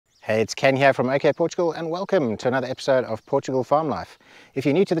Hey, it's Ken here from OK Portugal and welcome to another episode of Portugal Farm Life. If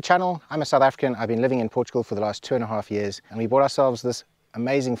you're new to the channel, I'm a South African. I've been living in Portugal for the last 2.5 years and we bought ourselves this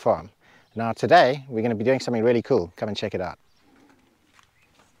amazing farm. Now today we're going to be doing something really cool. Come and check it out.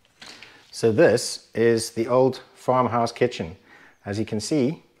 So this is the old farmhouse kitchen. As you can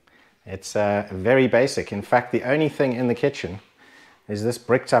see, it's very basic. In fact, the only thing in the kitchen is this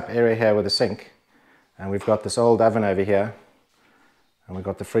bricked up area here with a sink, and we've got this old oven over here, and we've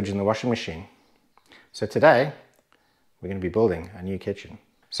got the fridge and the washing machine. So today we're going to be building a new kitchen.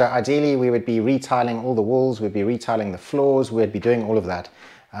 So ideally we would be retiling all the walls, we'd be retiling the floors, we'd be doing all of that.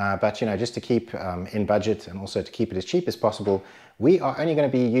 But you know, just to keep in budget and also to keep it as cheap as possible, we are only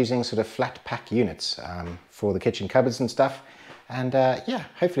going to be using sort of flat pack units for the kitchen cupboards and stuff. And yeah,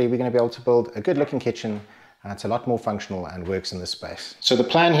 hopefully we're going to be able to build a good looking kitchen. It's a lot more functional and works in this space. So the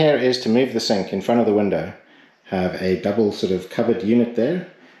plan here is to move the sink in front of the window, have a double sort of cupboard unit there.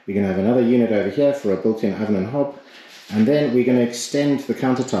 We're going to have another unit over here for a built-in oven and hob. And then we're going to extend the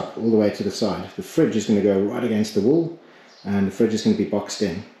countertop all the way to the side. The fridge is going to go right against the wall, and the fridge is going to be boxed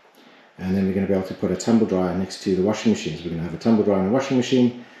in. And then we're going to be able to put a tumble dryer next to the washing machines. We're going to have a tumble dryer and a washing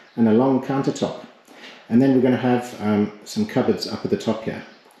machine and a long countertop. And then we're going to have some cupboards up at the top here.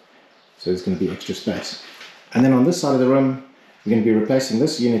 So there's going to be extra space. And then on this side of the room, we're going to be replacing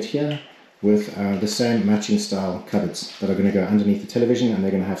this unit here with the same matching style cupboards that are going to go underneath the television, and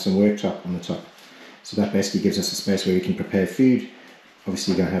they're going to have some worktop on the top. So that basically gives us a space where we can prepare food.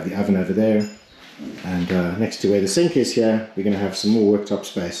 Obviously you're going to have the oven over there, and next to where the sink is here, we're going to have some more worktop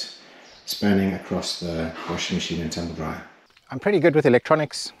space spanning across the washing machine and tumble dryer. I'm pretty good with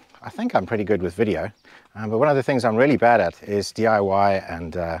electronics. I think I'm pretty good with video, but one of the things I'm really bad at is DIY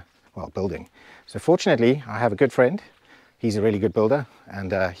and well, building. So fortunately I have a good friend. He's a really good builder,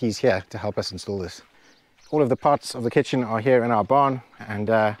 and he's here to help us install this. All of the parts of the kitchen are here in our barn,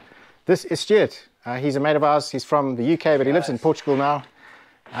 and this is Stuart. He's a mate of ours. He's from the UK, but he lives in Portugal now.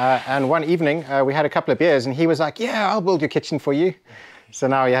 And one evening we had a couple of beers and he was like, yeah, I'll build your kitchen for you. So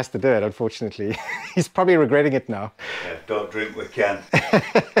now he has to do it, unfortunately. He's probably regretting it now. Yeah, don't drink with Ken.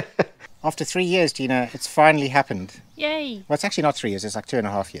 After 3 years, Gina, it's finally happened. Yay! Well, it's actually not 3 years, it's like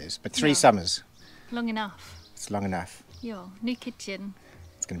 2.5 years, but 3 summers. Long enough. It's long enough. Yeah, new kitchen.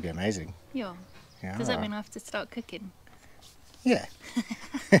 It's going to be amazing. Yeah. Does that mean I have to start cooking? Yeah.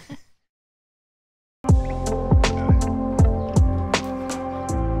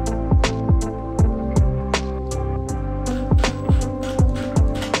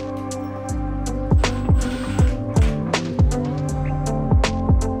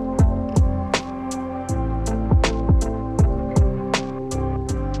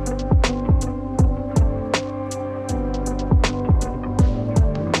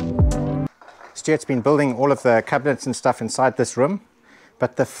 Stuart's been building all of the cabinets and stuff inside this room,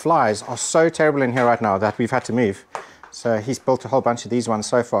 but the flies are so terrible in here right now that we've had to move. So he's built a whole bunch of these ones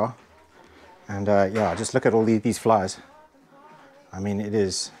so far, and yeah, just look at all these flies. I mean,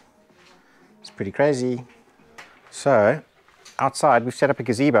 it's pretty crazy. So outside we've set up a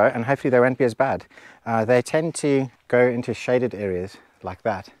gazebo, and hopefully they won't be as bad. They tend to go into shaded areas like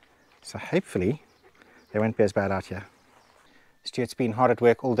that, so hopefully they won't be as bad out here. Stuart's been hard at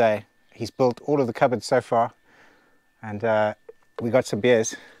work all day. He's built all of the cupboards so far, and we got some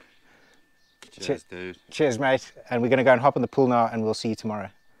beers. Cheers, dude. Cheers, mate. And we're going to go and hop in the pool now, and we'll see you tomorrow.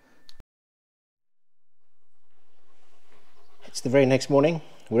 It's the very next morning.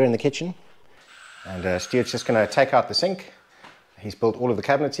 We're in the kitchen, and Stuart's just going to take out the sink. He's built all of the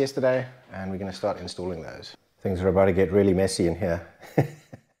cabinets yesterday, and we're going to start installing those. Things are about to get really messy in here.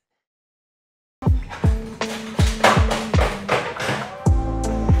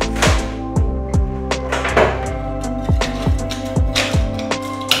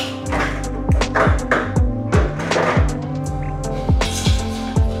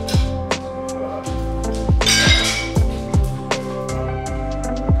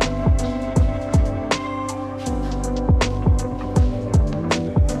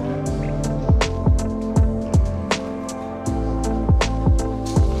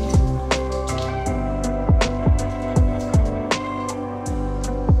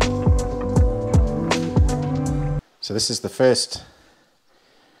 So this is the first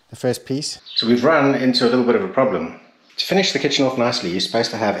piece. So we've run into a little bit of a problem. To finish the kitchen off nicely, you're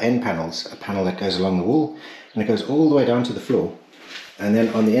supposed to have end panels, a panel that goes along the wall, and it goes all the way down to the floor. And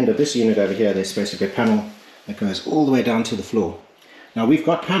then on the end of this unit over here, there's supposed to be a panel that goes all the way down to the floor. Now we've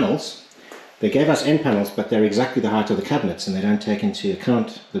got panels. They gave us end panels, but they're exactly the height of the cabinets, and they don't take into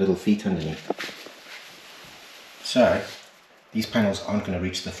account the little feet underneath. So these panels aren't going to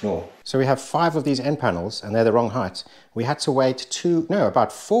reach the floor. So we have 5 of these end panels and they're the wrong height. We had to wait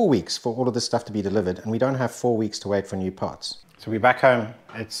about 4 weeks for all of this stuff to be delivered, and we don't have 4 weeks to wait for new parts. So we're back home.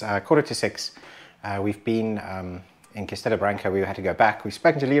 It's 5:45. We've been in Castella Branca. We had to go back. We've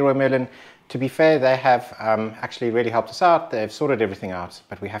spoken to Leroy Merlin. To be fair, they have actually really helped us out. They've sorted everything out,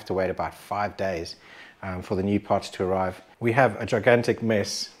 but we have to wait about 5 days for the new parts to arrive. We have a gigantic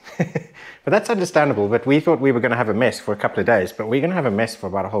mess, but that's understandable. But we thought we were going to have a mess for a couple of days, but we're going to have a mess for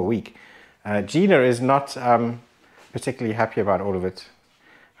about a whole week. Gina is not particularly happy about all of it.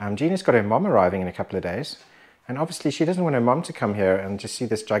 Gina's got her mom arriving in a couple of days, and obviously she doesn't want her mom to come here and just see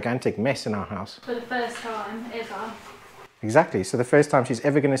this gigantic mess in our house. For the first time ever. Exactly, so the first time she's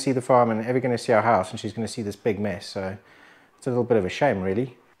ever going to see the farm and ever going to see our house, and she's going to see this big mess, so it's a little bit of a shame,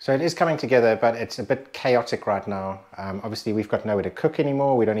 really. So it is coming together, but it's a bit chaotic right now. Obviously, we've got nowhere to cook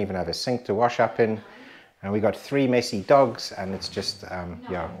anymore. We don't even have a sink to wash up in. And we got 3 messy dogs, and it's just,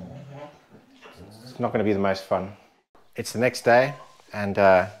 yeah, it's not going to be the most fun. It's the next day, and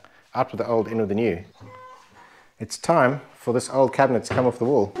out with the old, in with the new. It's time for this old cabinet to come off the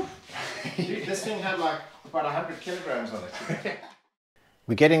wall. Dude, this thing had like about 100 kilograms on it.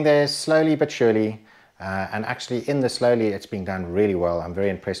 We're getting there slowly but surely. And actually in the slowly, it's being done really well. I'm very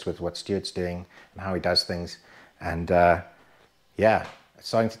impressed with what Stuart's doing and how he does things. And yeah, it's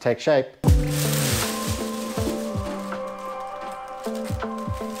starting to take shape.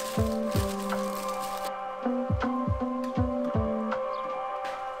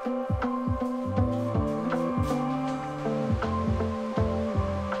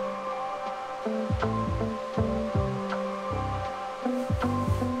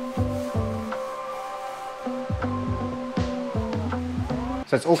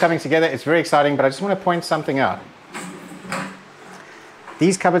 So it's all coming together, it's very exciting, but I just want to point something out.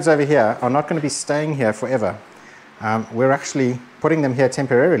 These cupboards over here are not going to be staying here forever. We're actually putting them here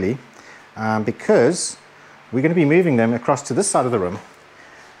temporarily because we're going to be moving them across to this side of the room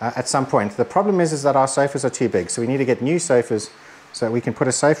at some point. The problem is that our sofas are too big, so we need to get new sofas so that we can put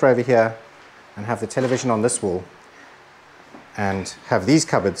a sofa over here and have the television on this wall and have these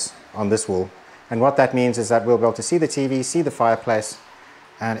cupboards on this wall. And what that means is that we'll be able to see the TV, see the fireplace,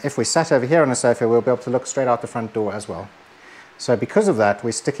 and if we sat over here on a sofa, we'll be able to look straight out the front door as well. So because of that,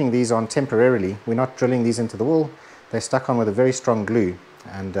 we're sticking these on temporarily. We're not drilling these into the wall. They're stuck on with a very strong glue,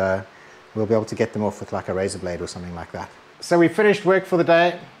 and we'll be able to get them off with like a razor blade or something like that. So we finished work for the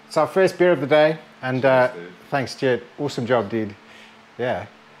day. It's our first beer of the day, and thanks, Stuart. Awesome job, dude. Yeah,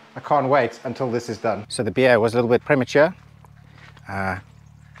 I can't wait until this is done. So the beer was a little bit premature. I'm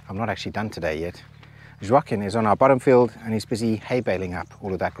not actually done today yet. Joaquin is on our bottom field and he's busy hay baling up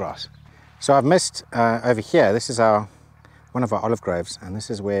all of that grass. So I've missed over here, this is one of our olive groves, and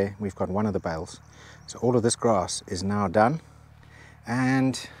this is where we've got one of the bales. So all of this grass is now done,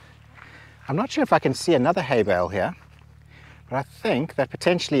 and I'm not sure if I can see another hay bale here, but I think that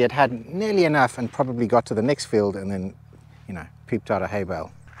potentially it had nearly enough and probably got to the next field and then, you know, pooped out a hay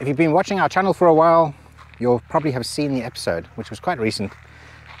bale. If you've been watching our channel for a while, you'll probably have seen the episode, which was quite recent,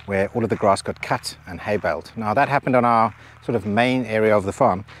 where all of the grass got cut and hay baled. Now that happened on our sort of main area of the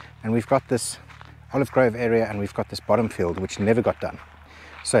farm, and we've got this olive grove area and we've got this bottom field which never got done.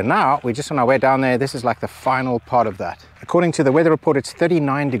 So now we're just on our way down there. This is like the final part of that. According to the weather report, it's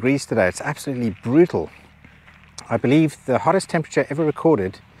 39 degrees today. It's absolutely brutal. I believe the hottest temperature ever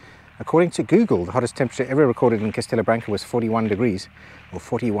recorded, according to Google, the hottest temperature ever recorded in Castella Branca was 41 degrees or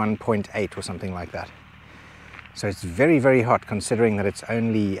 41.8 or something like that. So it's very, very hot considering that it's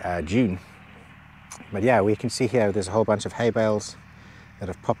only June. But yeah, we can see here there's a whole bunch of hay bales that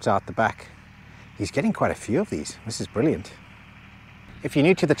have popped out the back. He's getting quite a few of these. This is brilliant. If you're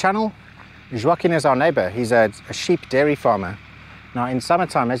new to the channel, Joaquin is our neighbor. He's a sheep dairy farmer. Now in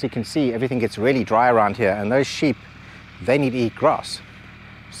summertime, as you can see, everything gets really dry around here, and those sheep, they need to eat grass.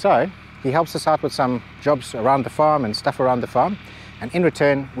 So he helps us out with some jobs around the farm and stuff around the farm. And in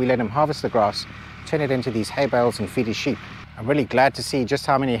return, we let him harvest the grass, turn it into these hay bales and feed his sheep. I'm really glad to see just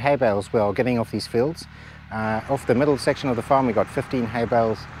how many hay bales we are getting off these fields. Off the middle section of the farm, we got 15 hay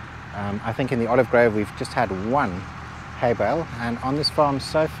bales. I think in the olive grove, we've just had 1 hay bale. And on this farm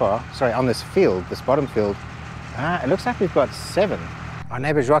so far, sorry, on this field, this bottom field, it looks like we've got 7. Our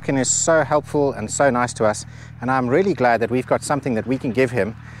neighbor Joaquin is so helpful and so nice to us. And I'm really glad that we've got something that we can give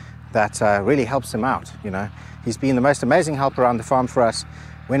him that really helps him out, you know. He's been the most amazing help around the farm for us.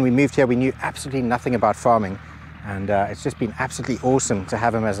 When we moved here, we knew absolutely nothing about farming, and it's just been absolutely awesome to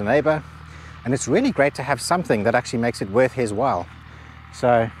have him as a neighbor. And it's really great to have something that actually makes it worth his while.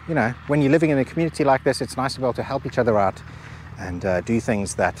 So, you know, when you're living in a community like this, it's nice to be able to help each other out and do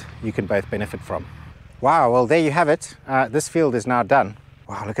things that you can both benefit from. Wow, well there you have it. This field is now done.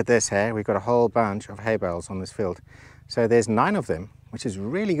 Wow, look at this, hey? We've got a whole bunch of hay bales on this field. So there's 9 of them, which is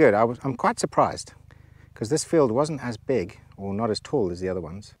really good. I'm quite surprised because this field wasn't as big or not as tall as the other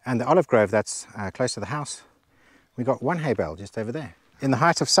ones. And the olive grove that's close to the house, we got 1 hay bale just over there. In the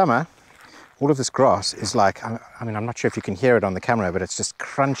height of summer, all of this grass is like, I mean, I'm not sure if you can hear it on the camera, but it's just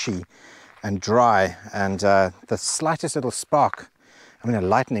crunchy and dry, and the slightest little spark, I mean, a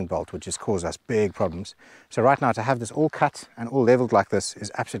lightning bolt would just cause us big problems. So right now to have this all cut and all leveled like this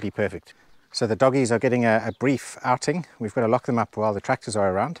is absolutely perfect. So the doggies are getting a brief outing. We've got to lock them up while the tractors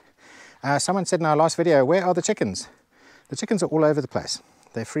are around. Someone said in our last video, where are the chickens? The chickens are all over the place.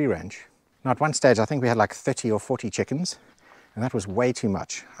 They're free range. Now at one stage I think we had like 30 or 40 chickens, and that was way too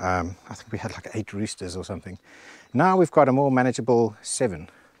much. I think we had like 8 roosters or something. Now we've got a more manageable 7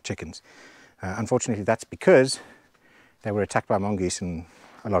 chickens. Unfortunately that's because they were attacked by mongoose and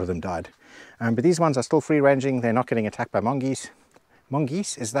a lot of them died. But these ones are still free ranging. They're not getting attacked by mongoose.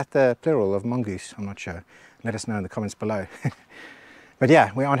 Mongoose, is that the plural of mongoose? I'm not sure. Let us know in the comments below. But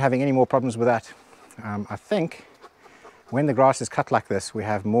yeah, we aren't having any more problems with that. I think when the grass is cut like this, we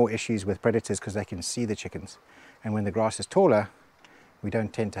have more issues with predators because they can see the chickens. And when the grass is taller, we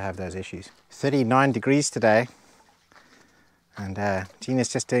don't tend to have those issues. 39 degrees today. And Gina's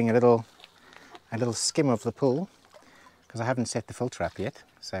just doing a little skim of the pool because I haven't set the filter up yet.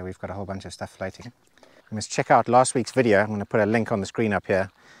 So we've got a whole bunch of stuff floating. You must check out last week's video. I'm going to put a link on the screen up here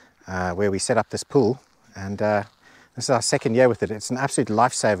where we set up this pool. And this is our 2nd year with it. It's an absolute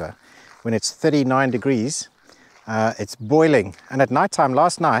lifesaver. When it's 39 degrees, it's boiling. And at night time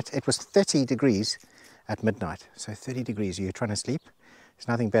last night, it was 30 degrees at midnight. So 30 degrees, you're trying to sleep. There's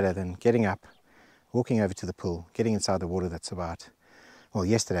nothing better than getting up, walking over to the pool, getting inside the water that's about, well,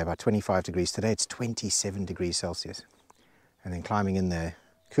 yesterday about 25 degrees. Today it's 27 degrees Celsius. And then climbing in there,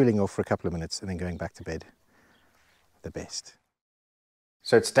 cooling off for a couple of minutes, and then going back to bed. The best.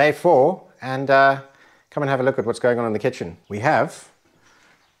 So it's day 4, and come and have a look at what's going on in the kitchen. We have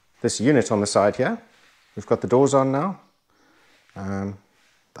this unit on the side here. We've got the doors on now. The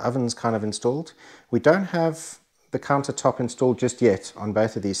oven's kind of installed. We don't have the countertop installed just yet on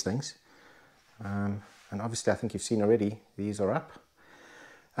both of these things. And obviously I think you've seen already, these are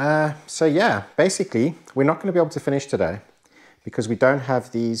up. So yeah, basically we're not going to be able to finish today because we don't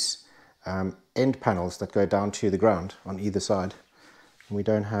have these end panels that go down to the ground on either side. And we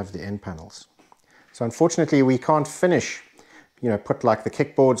don't have the end panels. So unfortunately we can't finish, you know, put like the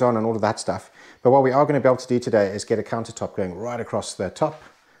kickboards on and all of that stuff. But what we are going to be able to do today is get a countertop going right across the top,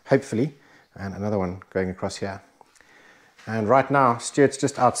 hopefully, and another one going across here. And right now Stuart's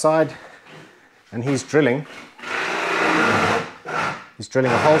just outside and he's drilling. He's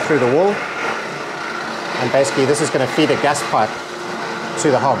drilling a hole through the wall, and basically this is going to feed a gas pipe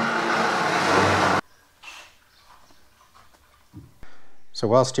to the hob. So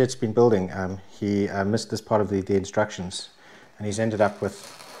while Stuart's been building, he missed this part of the instructions, and he's ended up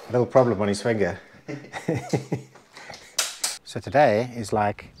with a little problem on his finger. So today is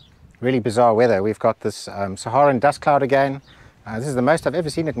like really bizarre weather. We've got this Saharan dust cloud again. This is the most I've ever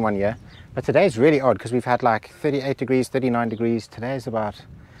seen it in 1 year. But today's really odd because we've had like 38 degrees, 39 degrees. Today's about,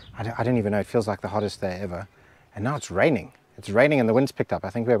 I don't even know, it feels like the hottest day ever. And now it's raining. It's raining and the wind's picked up. I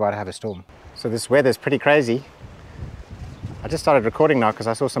think we're about to have a storm. So this weather's pretty crazy. I just started recording now because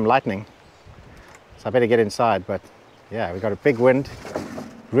I saw some lightning. So I better get inside. But yeah, we've got a big wind,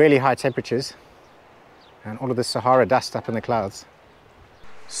 really high temperatures, and all of this Sahara dust up in the clouds.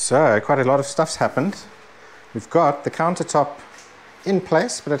 So quite a lot of stuff's happened. We've got the countertop in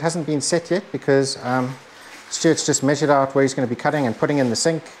place, but it hasn't been set yet because Stuart's just measured out where he's going to be cutting and putting in the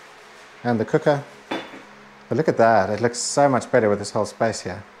sink and the cooker. But look at that, it looks so much better with this whole space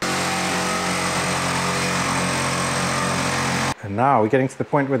here. And now we're getting to the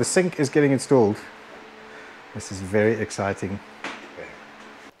point where the sink is getting installed. This is very exciting.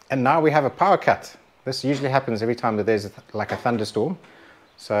 And now we have a power cut. This usually happens every time that there's like a thunderstorm.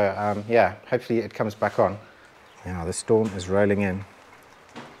 So yeah, hopefully it comes back on. Now the storm is rolling in.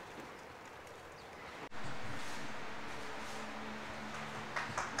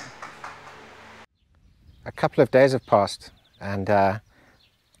 A couple of days have passed and I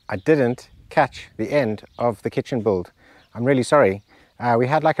didn't catch the end of the kitchen build. I'm really sorry. We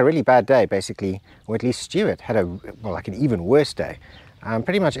had like a really bad day basically, or at least Stuart had like an even worse day.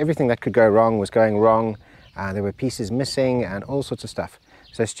 Pretty much everything that could go wrong was going wrong. There were pieces missing and all sorts of stuff.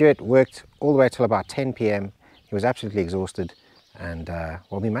 So Stuart worked all the way till about 10 p.m. He was absolutely exhausted, and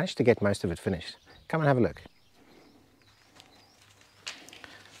well, we managed to get most of it finished. Come and have a look.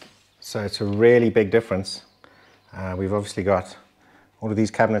 So it's a really big difference. We've obviously got all of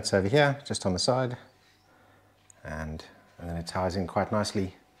these cabinets over here, just on the side. and then it ties in quite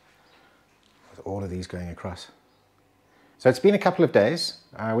nicely with all of these going across. So it's been a couple of days.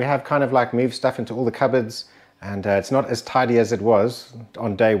 We have kind of like moved stuff into all the cupboards, and it's not as tidy as it was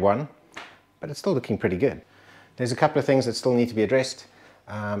on day one, but it's still looking pretty good. There's a couple of things that still need to be addressed.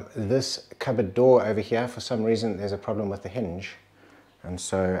 This cupboard door over here, for some reason there's a problem with the hinge, and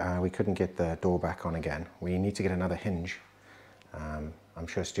so we couldn't get the door back on again. We need to get another hinge. I'm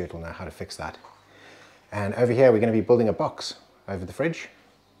sure Stuart will know how to fix that. And over here we're going to be building a box over the fridge,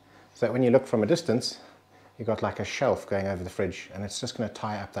 so that when you look from a distance you've got like a shelf going over the fridge, and it's just going to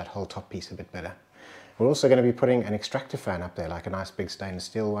tie up that whole top piece a bit better. We're also going to be putting an extractor fan up there, like a nice big stainless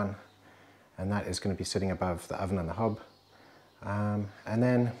steel one, and that is going to be sitting above the oven and the hob. And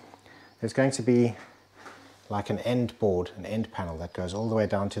then there's going to be like an end board, an end panel that goes all the way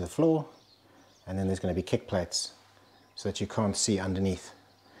down to the floor, and then there's going to be kick plates so that you can't see underneath,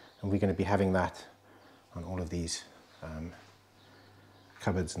 and we're going to be having that on all of these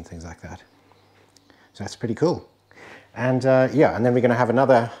cupboards and things like that. So that's pretty cool. And yeah, and then we're going to have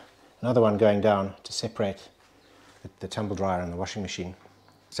another one going down to separate the tumble dryer and the washing machine.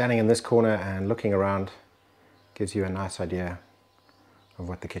 Standing in this corner and looking around gives you a nice idea of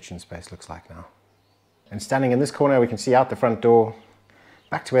what the kitchen space looks like now. And standing in this corner we can see out the front door,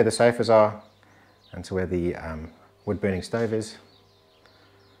 back to where the sofas are, and to where the wood burning stove is,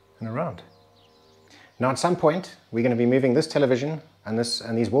 and around. Now at some point we're going to be moving this television and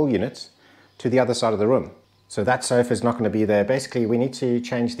these wall units to the other side of the room. So that sofa is not going to be there. Basically we need to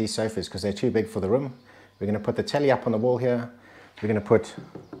change these sofas because they're too big for the room. We're going to put the telly up on the wall here. We're going to put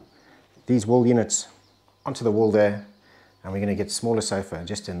these wall units onto the wall there, and we're going to get a smaller sofa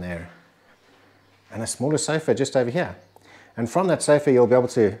just in there and a smaller sofa just over here. And from that sofa you'll be able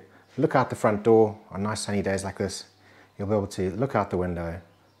to look out the front door on nice sunny days like this. You'll be able to look out the window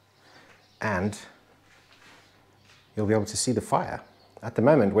and you'll be able to see the fire. At the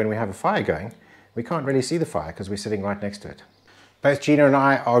moment when we have a fire going, we can't really see the fire because we're sitting right next to it. Both Gina and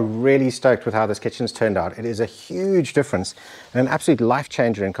I are really stoked with how this kitchen's turned out. It is a huge difference and an absolute life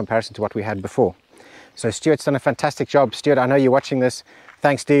changer in comparison to what we had before. So Stuart's done a fantastic job. Stuart, I know you're watching this.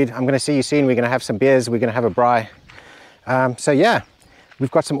 Thanks, dude. I'm going to see you soon. We're going to have some beers. We're going to have a braai. So yeah,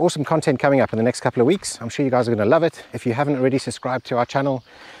 we've got some awesome content coming up in the next couple of weeks. I'm sure you guys are going to love it. If you haven't already subscribed to our channel,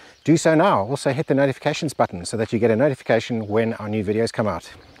 do so now. Also hit the notifications button so that you get a notification when our new videos come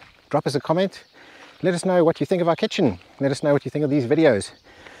out. Drop us a comment. Let us know what you think of our kitchen. Let us know what you think of these videos.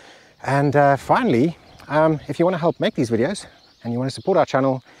 And finally, if you want to help make these videos and you want to support our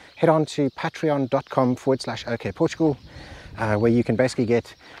channel, head on to patreon.com/okportugal, where you can basically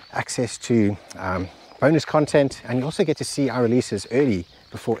get access to bonus content, and you also get to see our releases early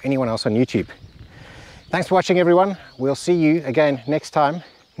before anyone else on YouTube. Thanks for watching, everyone. We'll see you again next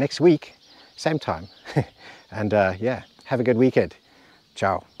week, same time. And yeah, have a good weekend.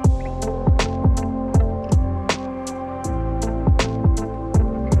 Ciao.